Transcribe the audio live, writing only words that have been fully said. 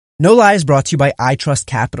No Lie is brought to you by iTrust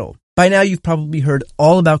Capital. By now, you've probably heard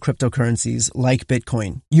all about cryptocurrencies like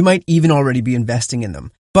Bitcoin. You might even already be investing in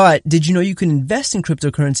them. But did you know you can invest in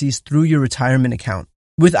cryptocurrencies through your retirement account?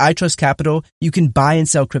 With iTrust Capital, you can buy and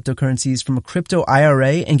sell cryptocurrencies from a crypto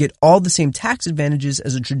IRA and get all the same tax advantages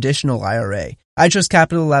as a traditional IRA. iTrust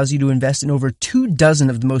Capital allows you to invest in over 24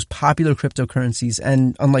 of the most popular cryptocurrencies,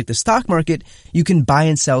 and unlike the stock market, you can buy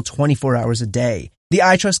and sell 24 hours a day. The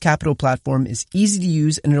iTrust Capital platform is easy to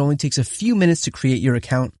use, and it only takes a few minutes to create your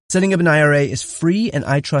account. Setting up an IRA is free, and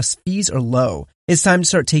iTrust's fees are low. It's time to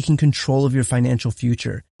start taking control of your financial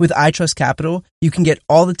future. With iTrust Capital, you can get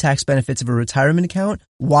all the tax benefits of a retirement account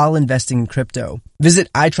while investing in crypto.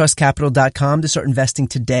 Visit itrustcapital.com to start investing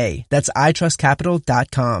today. That's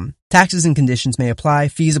itrustcapital.com. Taxes and conditions may apply.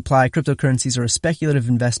 Fees apply. Cryptocurrencies are a speculative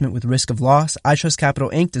investment with risk of loss. iTrust Capital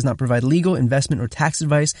Inc. does not provide legal, investment, or tax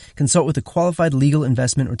advice. Consult with a qualified legal,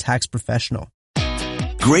 investment, or tax professional.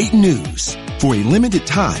 Great news! For a limited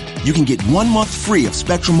time, you can get 1 month free of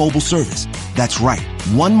Spectrum Mobile service. That's right,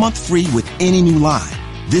 1 month free with any new line.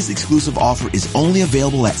 This exclusive offer is only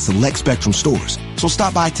available at select Spectrum stores, so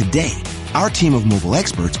stop by today. Our team of mobile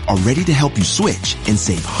experts are ready to help you switch and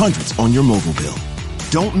save hundreds on your mobile bill.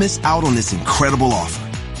 Don't miss out on this incredible offer.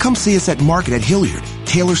 Come see us at Market at Hilliard,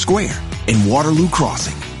 Taylor Square, and Waterloo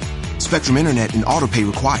Crossing. Spectrum Internet and autopay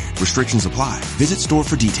required. Restrictions apply. Visit store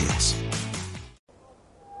for details.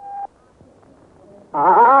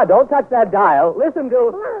 Don't touch that dial. Listen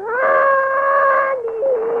to...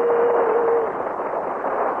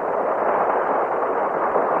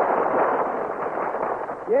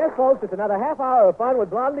 Yes, folks, it's another half hour of fun with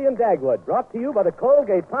Blondie and Dagwood, brought to you by the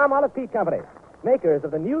Colgate Palmolive Peat Company, makers of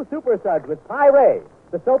the new Super Suds with Pyrade,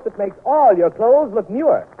 the soap that makes all your clothes look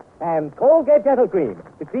newer, and Colgate Dental Cream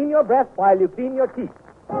to clean your breath while you clean your teeth.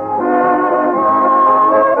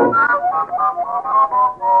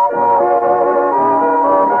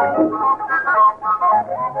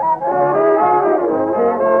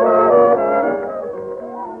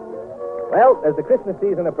 Well, as the Christmas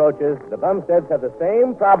season approaches, the Bumsteads have the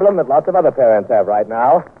same problem that lots of other parents have right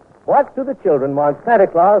now. What do the children want Santa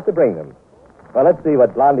Claus to bring them? Well, let's see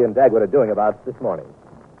what Blondie and Dagwood are doing about it this morning.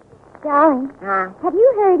 Darling, have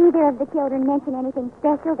you heard either of the children mention anything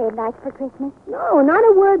special they'd like for Christmas? No, not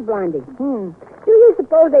a word, Blondie. Do you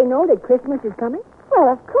suppose they know that Christmas is coming? Well,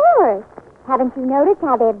 of course. Haven't you noticed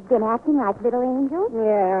how they've been acting like little angels?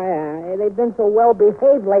 Yeah. They've been so well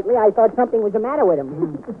behaved lately, I thought something was the matter with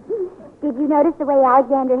them. Did you notice the way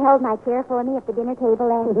Alexander held my chair for me at the dinner table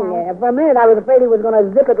last night? Yeah, for a minute I was afraid he was going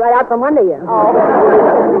to zip it right out from under you. Oh.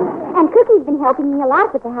 And Cookie's been helping me a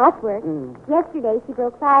lot with the housework. Yesterday she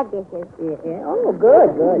broke 5 dishes. Yeah. Oh,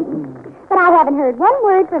 good. But I haven't heard one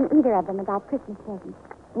word from either of them about Christmas presents.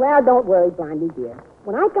 Well, don't worry, Blondie, dear.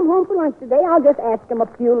 When I come home for lunch today, I'll just ask them a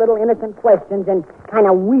few little innocent questions and kind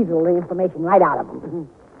of weasel the information right out of them.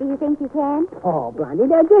 Do you think you can? Oh, Blondie,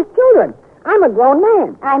 they're just children. I'm a grown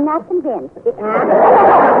man. I'm not convinced. I'm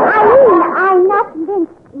not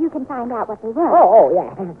convinced you can find out what they want. Oh, yeah.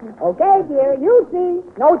 Okay, dear, you see.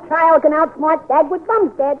 No child can outsmart Dagwood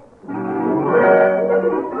Bumstead.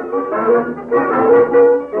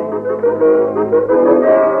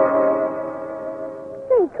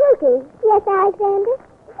 Say, Cookie. Yes, Alexander?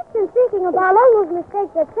 I've been thinking about all those mistakes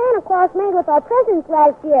that Santa Claus made with our presents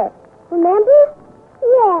last year. Remember?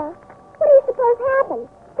 Yeah. What do you suppose happened?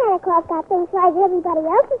 Santa Claus got things right at everybody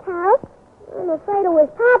else's house. I'm afraid it was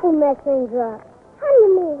Pop who messed things up. How do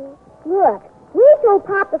you mean? Look, we told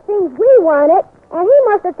Pop the things we wanted, and he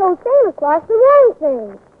must have told Santa Claus the wrong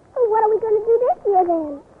things. Well, what are we going to do this year,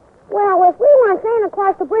 then? Well, if we want Santa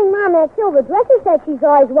Claus to bring Mom that silver dresser set she's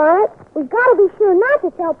always wanted, we've got to be sure not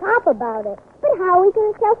to tell Pop about it. But how are we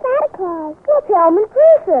going to tell Santa Claus? We'll tell him in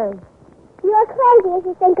person. You're crazy if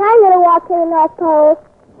you think I'm going to walk to the North Pole.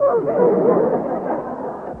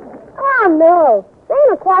 Oh, no.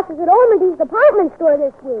 Santa Claus is at Ormondy's department store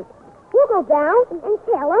this week. We'll go down and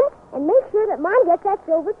tell him and make sure that Mom gets that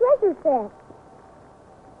silver treasure set.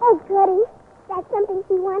 Oh, goody. That's something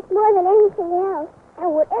she wants more than anything else.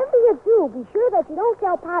 And whatever you do, be sure that you don't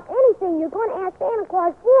tell Pop anything you're going to ask Santa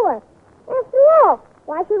Claus for. After all,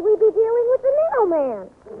 why should we be dealing with the middleman?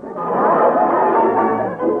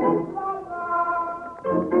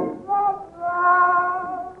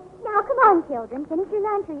 Now, come on, children. Finish your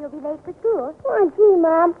lunch or you'll be late for school. Oh, gee,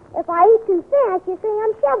 Mom. If I eat too fast, you say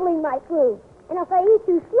I'm shoveling my food. And if I eat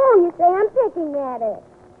too slow, you say I'm picking at it.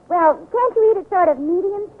 Well, can't you eat it sort of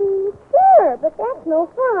medium speed? Sure, but that's no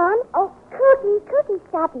fun. Oh, Cookie,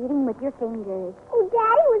 stop eating with your fingers. Oh,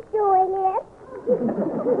 Daddy was doing it.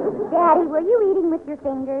 Daddy, were you eating with your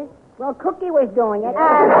fingers? Well, Cookie was doing it.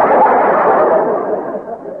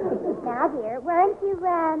 Now, dear, weren't you,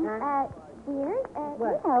 dear,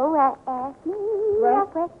 What? ask me a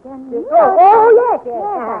question. Yes.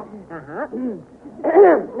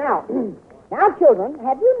 Yeah. Now, children,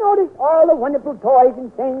 have you noticed all the wonderful toys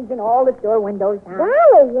and things in all the store windows? Huh?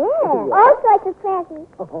 Golly, yeah. All sorts of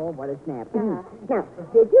presents. Oh, what a snap. Now,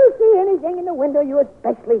 did you see anything in the window you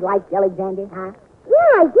especially liked, Alexander? Huh?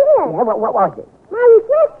 Yeah, I did. Yeah, what was it? My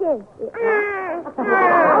reflection. Reflection,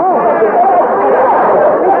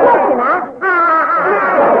 reflection, huh?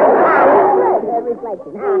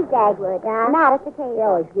 Please, Dagwood. Not at the table.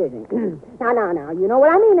 Oh, excuse me. Now, you know what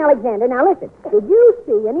I mean, Alexander. Now, listen. Did you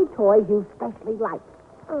see any toys you especially liked?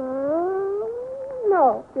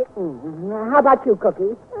 No. How about you,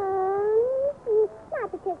 Cookie?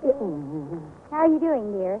 Not particularly. How are you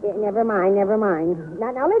doing, dear? Never mind.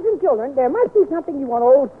 Now, listen, children. There must be something you want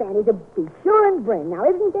old Sandy to be sure and bring. Now,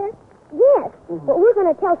 isn't there? Yes, but we're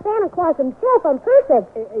going to tell Santa Claus himself on purpose.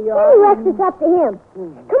 He left us up to him.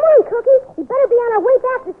 Come on, Cookie. We better be on our way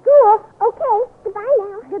back to school. Okay, goodbye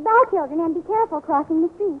now. Goodbye, children, and be careful crossing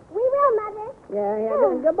the street. We will, Mother. Yeah,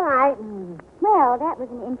 goodbye. Well, that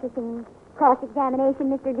was an interesting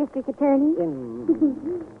cross-examination, Mr. District Attorney.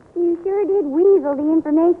 You sure did weasel the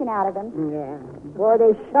information out of them. Yeah. Boy,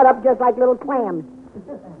 they shut up just like little clams.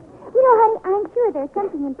 You know, honey, I'm sure there's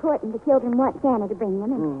something important the children want Santa to bring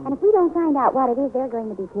them, and if we don't find out what it is, they're going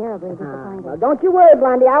to be terribly disappointed. Well, don't you worry,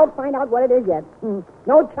 Blondie. I'll find out what it is yet.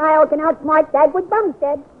 No child can outsmart Dagwood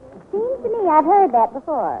Bumstead. Seems to me I've heard that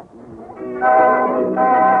before.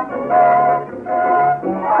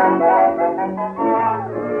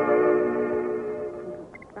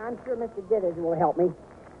 I'm sure Mr. Dithers will help me.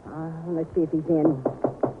 Let's see if he's in.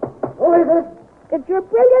 Who is it? It's your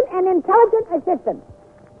brilliant and intelligent assistant.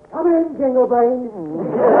 Come in, Jingle Brain.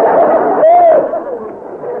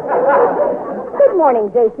 Good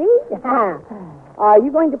morning, J.C. Are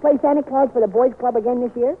you going to play Santa Claus for the Boys Club again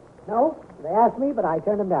this year? No, they asked me, but I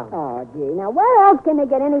turned them down. Oh, gee. Now, where else can they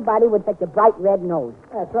get anybody with such a bright red nose?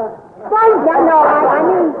 That's right.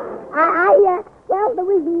 Well, the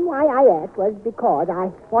reason why I asked was because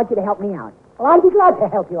I want you to help me out. Well, I'd be glad to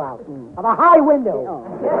help you out. Of a high window.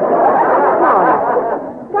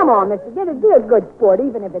 Come on, Mr. Dithers. Be a good sport,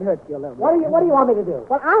 even if it hurts you a little bit. What do you want me to do?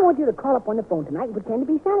 Well, I want you to call up on the phone tonight and pretend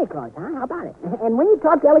to be Santa Claus, huh? How about it? And when you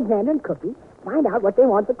talk to Alexander and Cookie, find out what they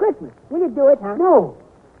want for Christmas. Will you do it, huh? No.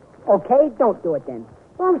 Okay, don't do it then.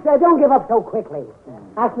 Bumstead, don't give up so quickly.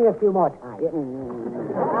 Ask me a few more times.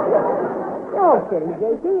 You're kidding,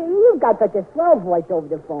 J.C. You've got such a swell voice over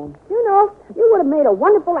the phone. You know, you would have made a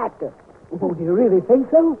wonderful actor. Oh, do you really think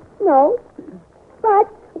so? No. But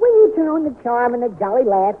when you turn on the charm and the jolly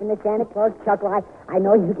laugh and the Santa Claus chuckle, I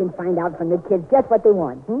know you can find out from the kids just what they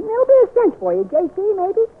want. It'll be a cinch for you, J.C.,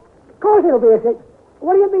 maybe? Of course it'll be a cinch.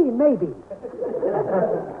 What do you mean, maybe?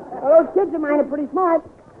 Well, those kids of mine are pretty smart.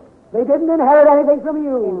 They didn't inherit anything from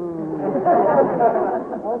you.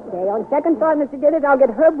 Okay, on second thought, Mr. Dithers, I'll get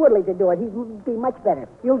Herb Woodley to do it. He'd be much better.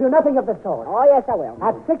 You'll do nothing of the sort. Oh, yes, I will.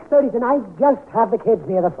 At 6:30 tonight, just have the kids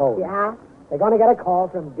near the phone. Yeah? They're going to get a call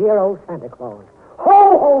from dear old Santa Claus. Ho,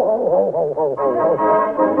 ho, ho, ho, ho, ho, ho, ho.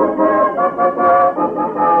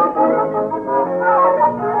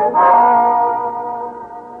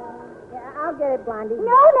 Yeah, I'll get it, Blondie.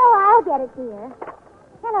 No, I'll get it, dear.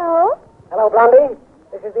 Hello? Hello, Blondie.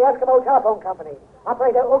 This is the Eskimo Telephone Company.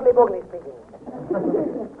 Operator Oogly Boogly speaking.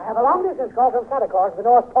 I have a long-distance call from Santa Claus to the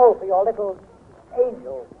North Pole for your little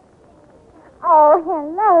angel. Oh,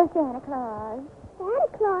 hello, Santa Claus. Santa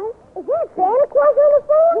Claus? Is that Santa Claus on the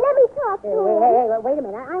phone? Let me talk to him. Hey, wait a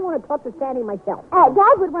minute. I want to talk to Sandy myself.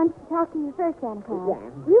 Dagwood wants to talk to you first, Santa Claus.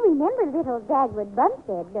 Yeah. You remember little Dagwood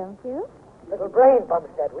Bumstead, don't you? Little brain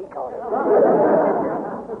Bumstead, we call it.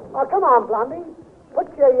 Oh, come on, Blondie. Put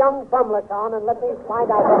your young bumlets on and let me find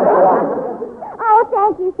out what you want. Oh,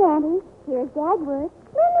 thank you, Sandy. Here's Dagwood.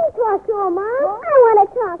 Let me talk to him, Mom. I want to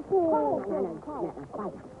talk to him. No,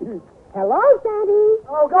 quiet. Hello, Sandy.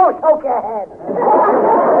 Oh, go soak your head.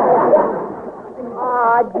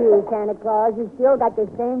 Oh, gee, Santa Claus, you still got the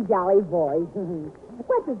same jolly voice.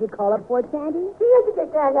 What did you call up for, Sandy?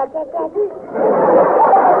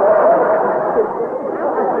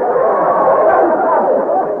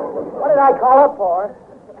 What did I call up for?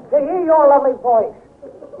 To hear your lovely voice.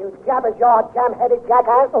 You jabber-jawed, jam-headed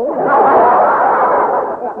jackass. Put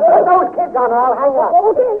those kids on or I'll hang up.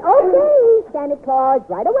 Okay. Santa Claus,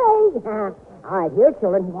 right away. All right, here,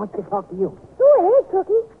 children. He wants to talk to you. Go ahead,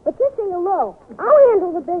 Cookie. But just so you know, I'll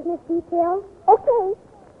handle the business details. Okay.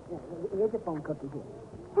 Here's the phone, Cookie. Here.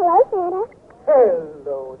 Hello, Santa.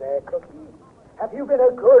 Hello there, Cookie. Have you been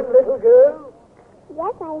a good little girl?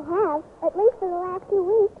 Yes, I have. At least for the last 2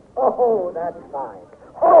 weeks. Oh, that's fine.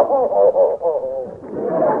 Ho, ho, ho, ho, ho.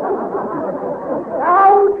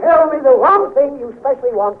 Now tell me the one thing you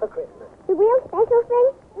specially want for Christmas. The real special thing?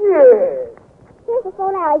 Yes. Here's the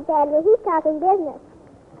phone, Alexander. He's talking business.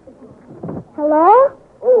 Hello?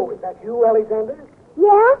 Oh, is that you, Alexander?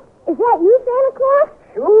 Yeah? Is that you, Santa Claus?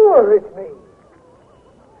 Sure, it's me.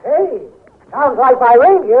 Hey, sounds like my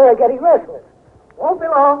reindeer are getting restless. Won't be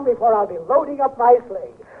long before I'll be loading up my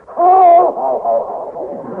sleigh. Ho, ho, ho, ho, ho.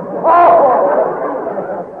 Ho!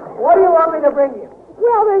 What do you want me to bring you?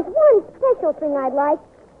 Well, there's one special thing I'd like,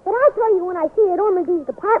 but I'll tell you when I see it at Ormondy's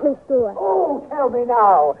department store. Oh, tell me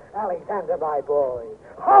now, Alexander, my boy.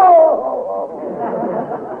 Ho, ho, ho, ho.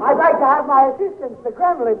 I'd like to have my assistants, the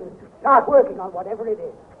gremlins, start working on whatever it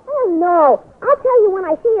is. Oh, no. I'll tell you when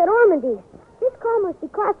I see you at Ormondy's. This call must be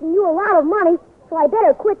costing you a lot of money, so I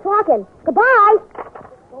better quit talking. Goodbye.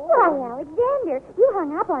 Why, Alexander, you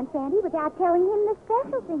hung up on Sandy without telling him the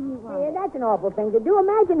special thing you wanted. Yeah, that's an awful thing to do.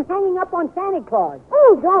 Imagine hanging up on Santa Claus.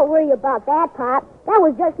 Oh, don't worry about that, Pop. That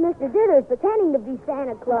was just Mr. Dithers pretending to be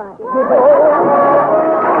Santa Claus.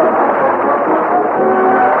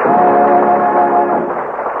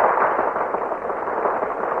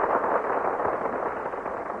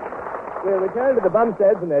 We'll return to the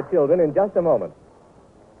Bumsteads and their children in just a moment.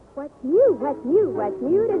 What's new? What's new? What's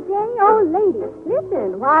new today? Oh, ladies,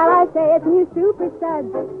 listen while I say it's new Super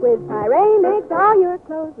Suds. With Pyrene makes all your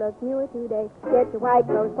clothes look newer today. Get your white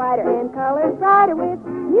clothes whiter and colors brighter with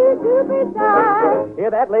new Super Suds.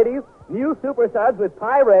 Hear that, ladies? New Super Suds with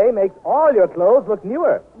Pyrene makes all your clothes look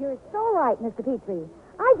newer. You're so right, Mr. Petrie.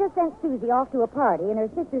 I just sent Susie off to a party in her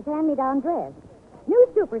sister's hand-me-down dress. New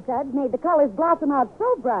Super Suds made the colors blossom out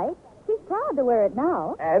so bright, she's proud to wear it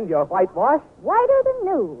now. And your whitewash? Whiter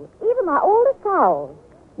than new. Even my oldest towels.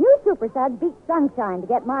 New Super Suds beat sunshine to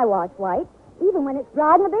get my wash white, even when it's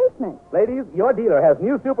dry in the basement. Ladies, your dealer has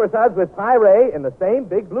new Super Suds with Pyrene in the same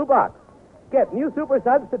big blue box. Get new Super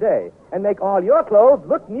Suds today and make all your clothes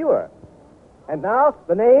look newer. And now,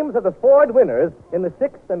 the names of the Ford winners in the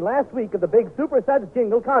 6th and last week of the big Super Suds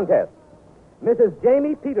jingle contest. Mrs.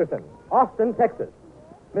 Jamie Peterson, Austin, Texas.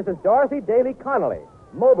 Mrs. Dorothy Daly Connolly,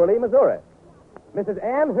 Moberly, Missouri. Mrs.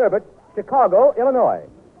 Ann Herbert, Chicago, Illinois.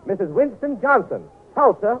 Mrs. Winston Johnson,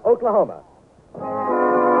 Tulsa, Oklahoma.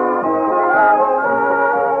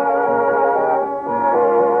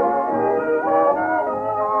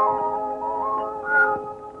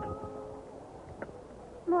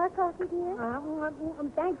 More coffee, dear?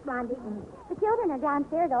 Thanks, Blondie. The children are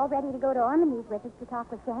downstairs all ready to go to Ormondy's with us to talk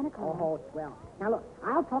with Santa Claus. Oh, swell. Now, look,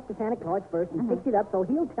 I'll talk to Santa Claus first and fix it up so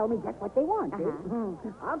he'll tell me just what they want, see?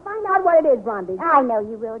 I'll find out what it is, Blondie. I know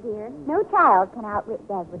you will, dear. No child can outwit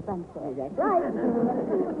Dagwood Bumstead. That's right.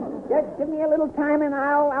 Just give me a little time and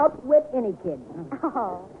I'll outwit any kid.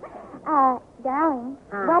 Oh. Darling,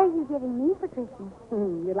 what are you giving me for Christmas?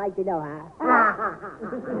 You'd like to know, huh?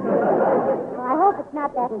 Well, I hope it's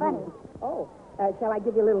not that funny. Oh, shall I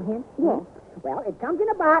give you a little hint? Yes. Well, it comes in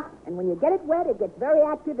a box, and when you get it wet, it gets very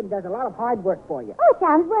active and does a lot of hard work for you. Oh,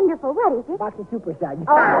 sounds wonderful. What is it? Box of Super Suds.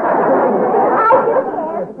 Oh. I do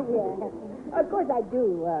care. Yeah. Of course, I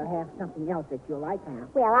do have something else that you'll like, huh?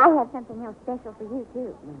 Well, I have something else special for you,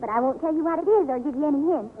 too. But I won't tell you what it is or give you any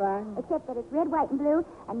hints. Except that it's red, white, and blue,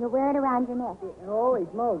 and you'll wear it around your neck. Holy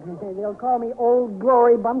smokes. They'll call me Old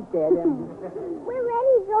Glory Bumstead. We're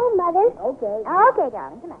ready to go, Mother. Okay. Okay,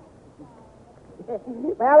 darling. Come on.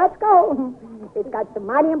 Well, let's go. It's got some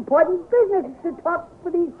mighty important business to talk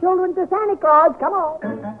for these children to Santa Claus. Come on.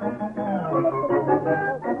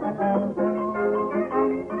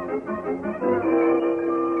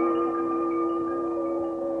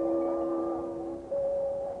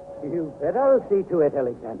 You better see to it,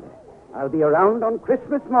 Alexander. I'll be around on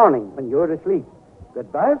Christmas morning when you're asleep.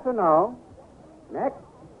 Goodbye for now. Next.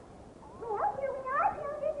 Well, here we are,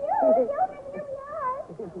 children. Here we are.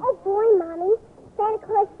 Oh, boy, Mommy. Santa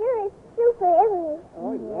Claus sure is super, isn't he?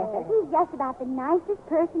 Oh, yeah. He's just about the nicest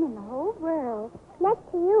person in the whole world. Next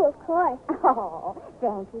to you, of course. Oh,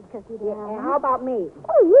 thank you, Cookie And darling. how about me?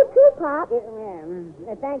 Oh, you too, Pop.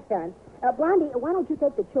 Thanks, son. Blondie, why don't you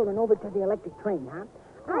take the children over to the electric train, huh?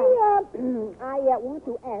 I want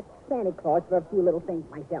to ask Santa Claus for a few little things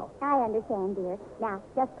myself. I understand, dear. Now,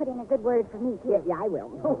 just put in a good word for me, too. Yeah, I will.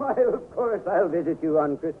 Why, of course, I'll visit you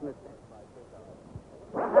on Christmas.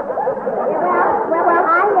 I've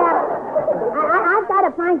got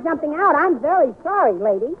to find something out. I'm very sorry,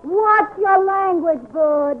 lady. Watch your language,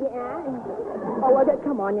 bud.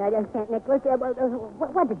 Come on, St. Nicholas.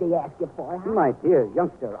 What did they ask you for, huh? My dear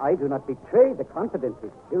youngster, I do not betray the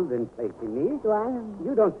confidences children place in me. Do I?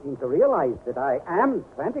 You don't seem to realize that I am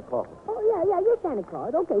Santa Claus. Oh, yeah, you're Santa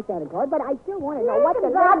Claus. Okay, Santa Claus, but I still want to know what the...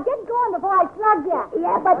 Bob, get going before I slug you.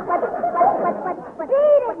 Yeah, but...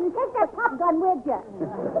 Beat it and take that pop gun with you.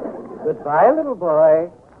 Goodbye, little boy.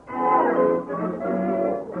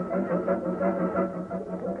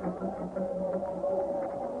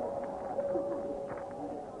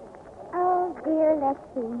 Oh, dear, let's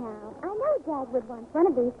see now. I know Dagwood wants one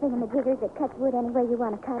of these thingamajiggers that cuts wood any way you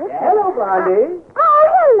want to cut it. Hello, Blondie. Oh,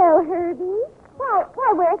 hello, Herbie. Why,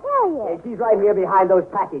 where's Harriet? She's right here behind those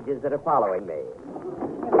packages that are following me.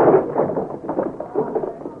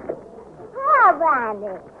 Oh,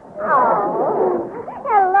 Blondie. Oh.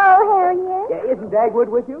 Hello, Harriet. Yeah, isn't Dagwood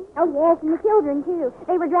with you? Oh, yes, and the children, too.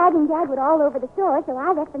 They were dragging Dagwood all over the store, so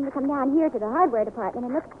I left them to come down here to the hardware department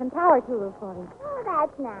and look at some power tools for him. Oh,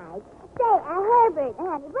 that's nice. Say, Herbert,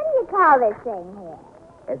 honey, what do you call this thing here?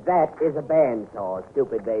 That is a bandsaw,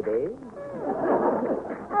 stupid baby.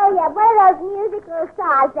 Oh, yeah, one of those musical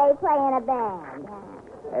saws they play in a band.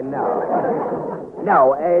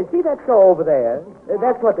 No, see that saw over there?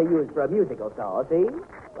 That's what they use for a musical saw, see?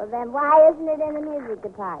 Well, then why isn't it in the music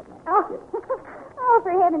department? Oh,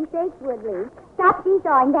 for heaven's sakes, Woodley. Stop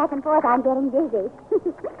seesawing back and forth. I'm getting dizzy.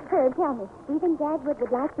 Herb, tell me, do you think Dagwood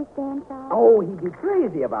would like this bandsaw? Oh, he'd be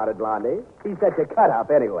crazy about it, Blondie. He's such a cut-up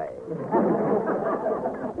anyway.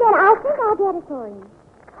 Then I think I'll get it for him.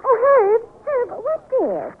 Oh, Herb, what's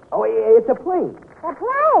this? Oh, it's a plane. A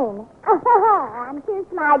plane? Oh, I'm too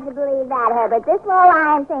smart to believe that, Herbert. This little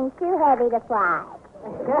iron thing's too heavy to fly.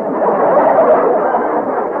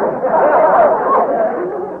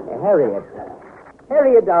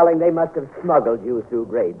 Harriet, darling, they must have smuggled you through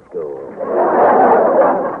grade school.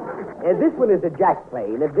 This one is a jack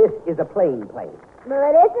plane, and this is a plane. Well,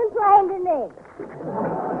 it isn't plain to me.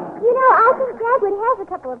 You know, I think Dagwood has a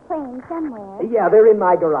couple of planes somewhere. Yeah, they're in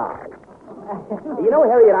my garage. You know,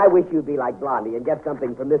 Harriet, I wish you'd be like Blondie and get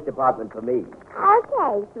something from this department for me.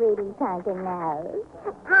 Okay, sweetie pumpkin nose.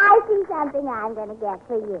 I see something I'm going to get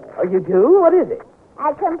for you. Oh, you do? What is it?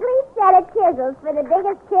 A complete set of chisels for the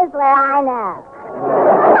biggest chiseler I know.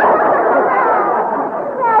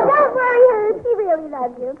 Well, don't worry, Herb. She really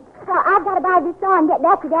loves you. Well, I've got to buy this saw and get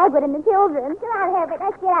back to Dagwood and the children. Come on, Herbert.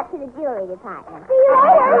 Let's get up to the jewelry department. See you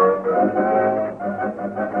later.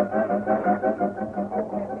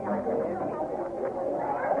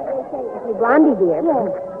 Hey, Blondie, dear. Yes.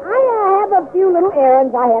 I have a few little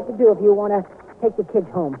errands I have to do if you want to take the kids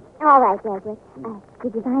home. All right, Dagwood.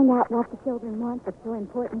 Did you find out what the children want that's so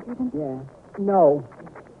important to them? Yeah. No.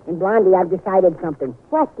 And Blondie, I've decided something.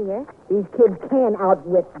 What, dear? These kids can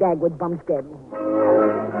outwit Dagwood Bumstead.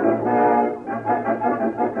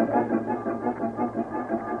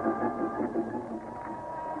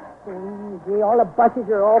 Gee, all the buses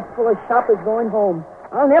are all full of shoppers going home.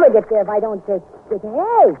 I'll never get there if I don't say, hey,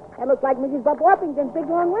 that looks like Mrs. Buck Orpington's big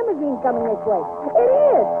long limousine coming this way. It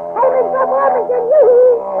is. Hey, Mrs. Buck Orpington,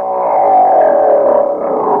 yoo-hoo.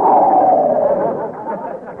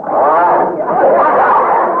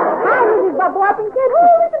 Hi, Mrs. Buck Orpington.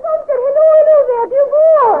 Oh, Mrs. Orpington, hello there, dear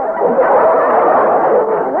boy.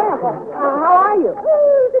 Well, how are you?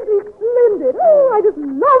 Oh, simply splendid. Oh, I just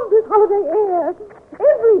love this holiday air.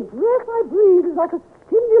 Every breath I breathe is like a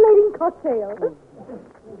stimulating cocktail.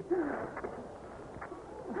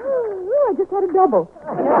 Oh, I just had a double.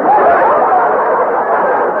 But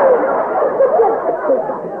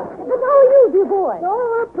how are you, dear boy?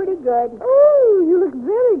 Oh, pretty good. Oh, you look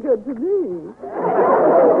very good to me.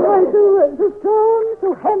 Why, so strong,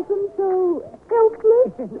 so handsome, so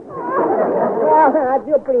helpless. Well, I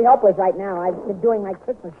feel pretty helpless right now. I've been doing my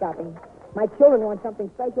Christmas shopping. My children want something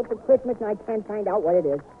special for Christmas, and I can't find out what it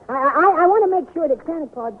is. I want to make sure that Santa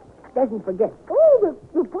Claus doesn't forget. Oh, but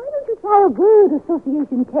why don't you try a word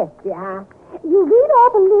association test? Yeah? You read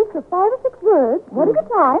off a list of 5 or 6 words, one at a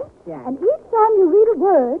time, Yeah. and each time you read a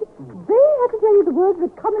word, they have to tell you the words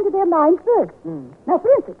that come into their mind first. Now, for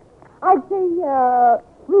instance, I'd say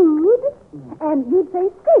food, and you'd say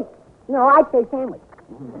steak. No, I'd say sandwich.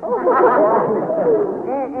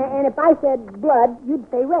 And if I said blood, you'd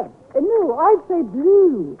say red. No, I'd say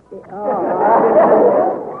blue.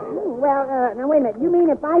 Well, now, wait a minute. You mean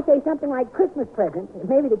if I say something like Christmas present,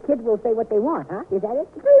 maybe the kids will say what they want, huh? Is that it?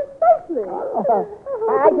 Precisely.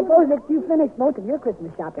 I suppose that you finished most of your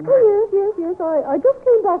Christmas shopping. Huh? Oh, yes. I just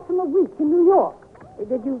came back from a week in New York.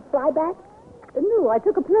 Did you fly back? No, I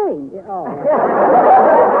took a plane. Oh.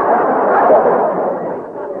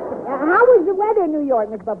 How was the weather in New York,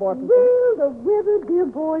 Miss Bob Orpington? Well, the weather, dear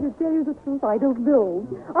boy, to tell you the truth, I don't know.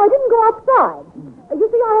 I didn't go outside. You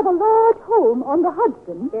see, I have a large home on the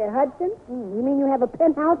Hudson. Hudson? You mean you have a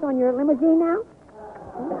penthouse on your limousine now?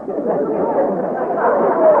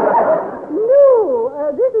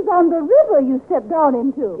 No, this is on the river you step down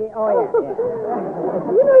into. Yeah.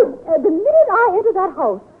 You know, the minute I enter that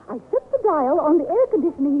house, I set the dial on the air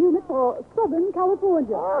conditioning unit for Southern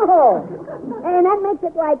California. Oh. And that makes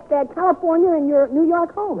it like California in your New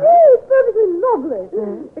York home. Oh, it's perfectly lovely.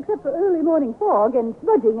 Except for early morning fog and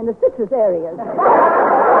smudging in the citrus areas.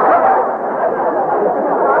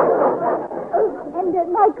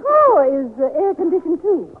 And my car is air-conditioned,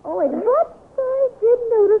 too. Oh, it is? But I did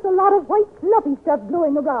notice a lot of white fluffy stuff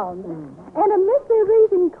blowing around. And unless they're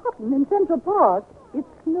raising cotton in Central Park, it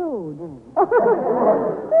snowed.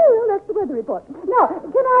 Well, that's the weather report. Now,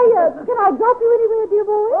 can I drop you anywhere, dear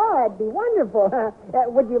boy? Oh, that'd be wonderful.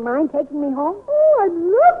 Would you mind taking me home? Oh, I'd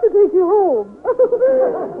love to take you home.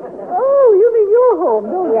 Oh, you mean your home,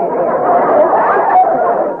 don't you? Yeah.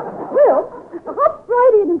 Well, hop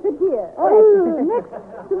right in and sit here. Next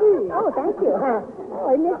to me. Oh, thank you.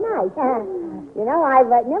 Oh, isn't this nice? You know, I've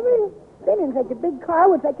never been in such a big car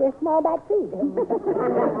with such a small back seat.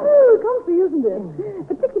 Oh, comfy, isn't it?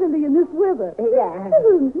 Particularly in this weather. Yeah.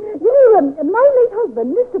 You know, my late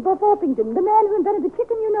husband, Mr. Buff Orpington, the man who invented the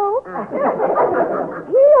chicken, you know,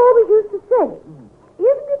 he always used to say,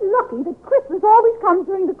 isn't it lucky that Christmas always comes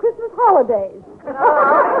during the Christmas holidays? Oh,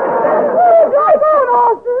 drive on,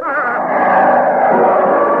 Austin.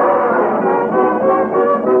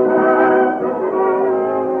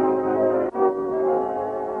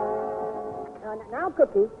 Now,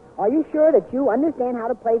 Cookie, are you sure that you understand how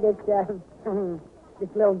to play this, this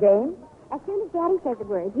little game? As soon as Daddy says a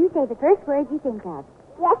word, you say the first word you think of.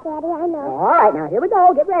 Yes, Daddy, I know. All right, now, here we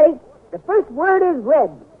go. Get ready. The first word is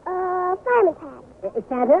red. Fireman's hat.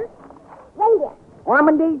 Santa. Reindeer.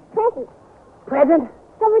 Ormondy. Present. Present.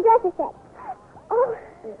 Silver dresser set. Oh.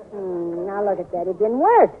 Now, look at that. It didn't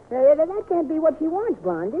work. That can't be what she wants,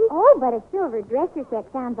 Blondie. Oh, but a silver dresser set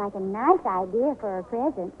sounds like a nice idea for a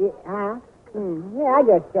present. Yeah, yeah, I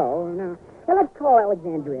guess so. Now, let's call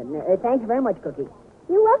Alexandria. Thanks very much, Cookie.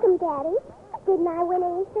 You're welcome, Daddy. Didn't I win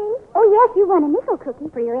anything? Oh, yes, you won a nickel, Cookie,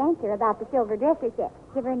 for your answer about the silver dresser set.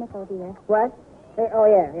 Give her a nickel, dear. What? Oh,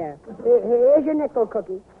 yeah. Here's your nickel,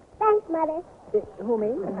 Cookie. Thanks, Mother. Who,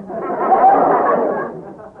 me?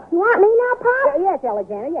 You want me now, Pop? Yes,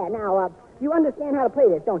 Alexander, yeah. Now, you understand how to play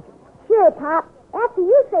this, don't you? Sure, Pop. After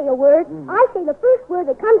you say a word, I say the first word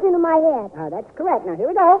that comes into my head. That's correct. Now, here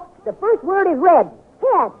we go. The first word is red.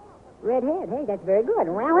 Head. Red head. Hey, that's very good.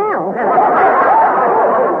 Wow.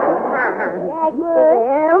 That's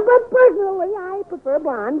good. But personally, I prefer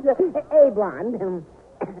blondes. A blonde.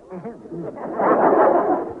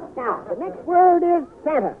 Now, the next word is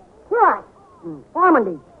Santa. What?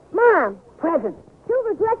 Ormondy. Mom. Present.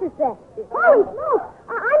 Silver dresser set. Holy smokes.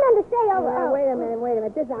 I meant to say Wait a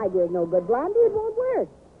minute. This idea is no good, Blondie. It won't work.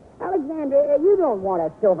 Alexander, you don't want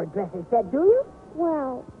a silver dresser set, do you?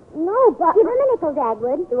 Well, no, but... Give him a nickel,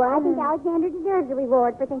 Dagwood. I think Alexander deserves a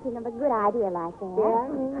reward for thinking of a good idea like that.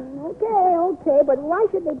 Yeah, okay. But why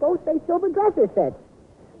should they both say silver dresser sets?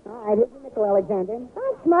 All right, here's your nickel, Alexander.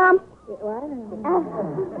 Thanks, Mom. What? Come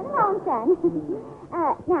on, son.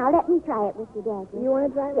 Now, let me try it with you, Dagwood. You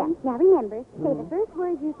want to try it? Yeah. Now, remember, say the first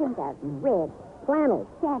word you think of. Red. Flannel.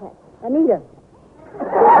 Santa. Anita.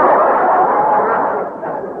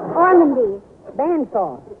 Ormondy.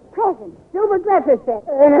 Bandsaw. Present. Silver dresser set.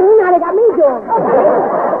 Now they got me doing.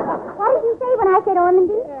 What did you say when I said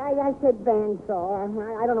Ormondy? I said bandsaw.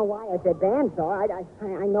 I don't know why I said bandsaw.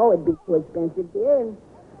 I know it'd be too expensive, dear, and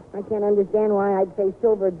I can't understand why I'd say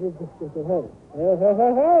silver. Hey.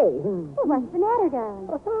 Well, what's the matter, darling?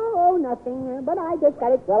 Oh, nothing. But I just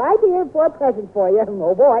got a swell idea for a present for you.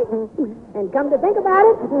 Oh, boy. And come to think about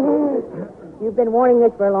it, you've been wanting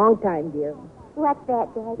this for a long time, dear. What's that,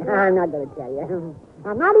 Dagwood? I'm not going to tell you.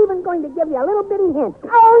 I'm not even going to give you a little bitty hint.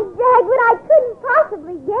 Oh, Dagwood, I couldn't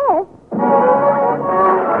possibly guess.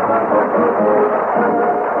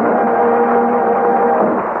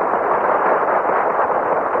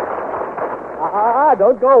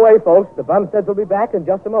 Don't go away, folks. The Bumsteads will be back in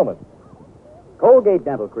just a moment. Colgate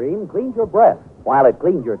Dental Cream cleans your breath while it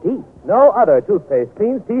cleans your teeth. No other toothpaste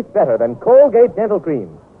cleans teeth better than Colgate Dental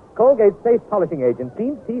Cream. Colgate's safe polishing agent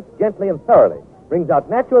cleans teeth gently and thoroughly, brings out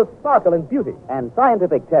natural sparkle and beauty. And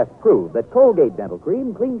scientific tests prove that Colgate Dental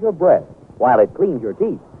Cream cleans your breath while it cleans your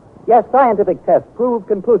teeth. Yes, scientific tests prove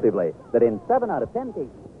conclusively that in 7 out of 10 cases...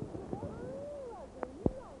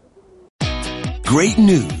 Great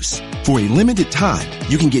news. For a limited time,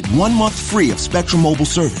 you can get 1 month free of Spectrum Mobile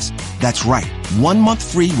service. That's right, 1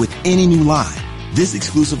 month free with any new line. This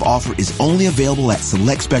exclusive offer is only available at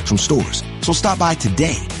select Spectrum stores, so stop by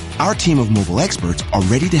today. Our team of mobile experts are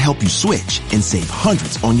ready to help you switch and save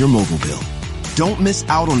hundreds on your mobile bill. Don't miss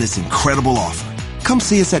out on this incredible offer. Come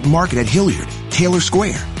see us at Market at Hilliard, Taylor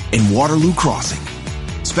Square, and Waterloo Crossing.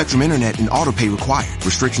 Spectrum Internet and autopay required.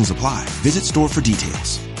 Restrictions apply. Visit store for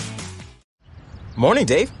details. Morning,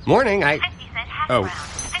 Dave. Morning. 50 cent hash brown.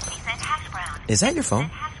 50 cent hash brown. Is that your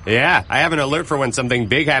phone? Yeah, I have an alert for when something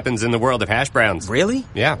big happens in the world of hash browns. Really?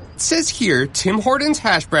 Yeah. It says here, Tim Hortons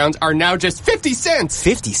hash browns are now just 50 cents.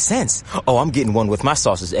 50 cents? Oh, I'm getting one with my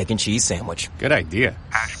sausage, egg, and cheese sandwich. Good idea.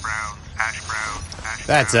 Hash brown, hash brown, hash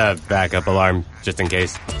That's a backup alarm, just in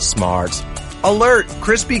case. Smart. Alert!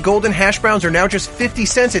 Crispy golden hash browns are now just 50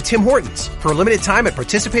 cents at Tim Hortons for a limited time at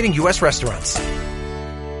participating U.S. restaurants.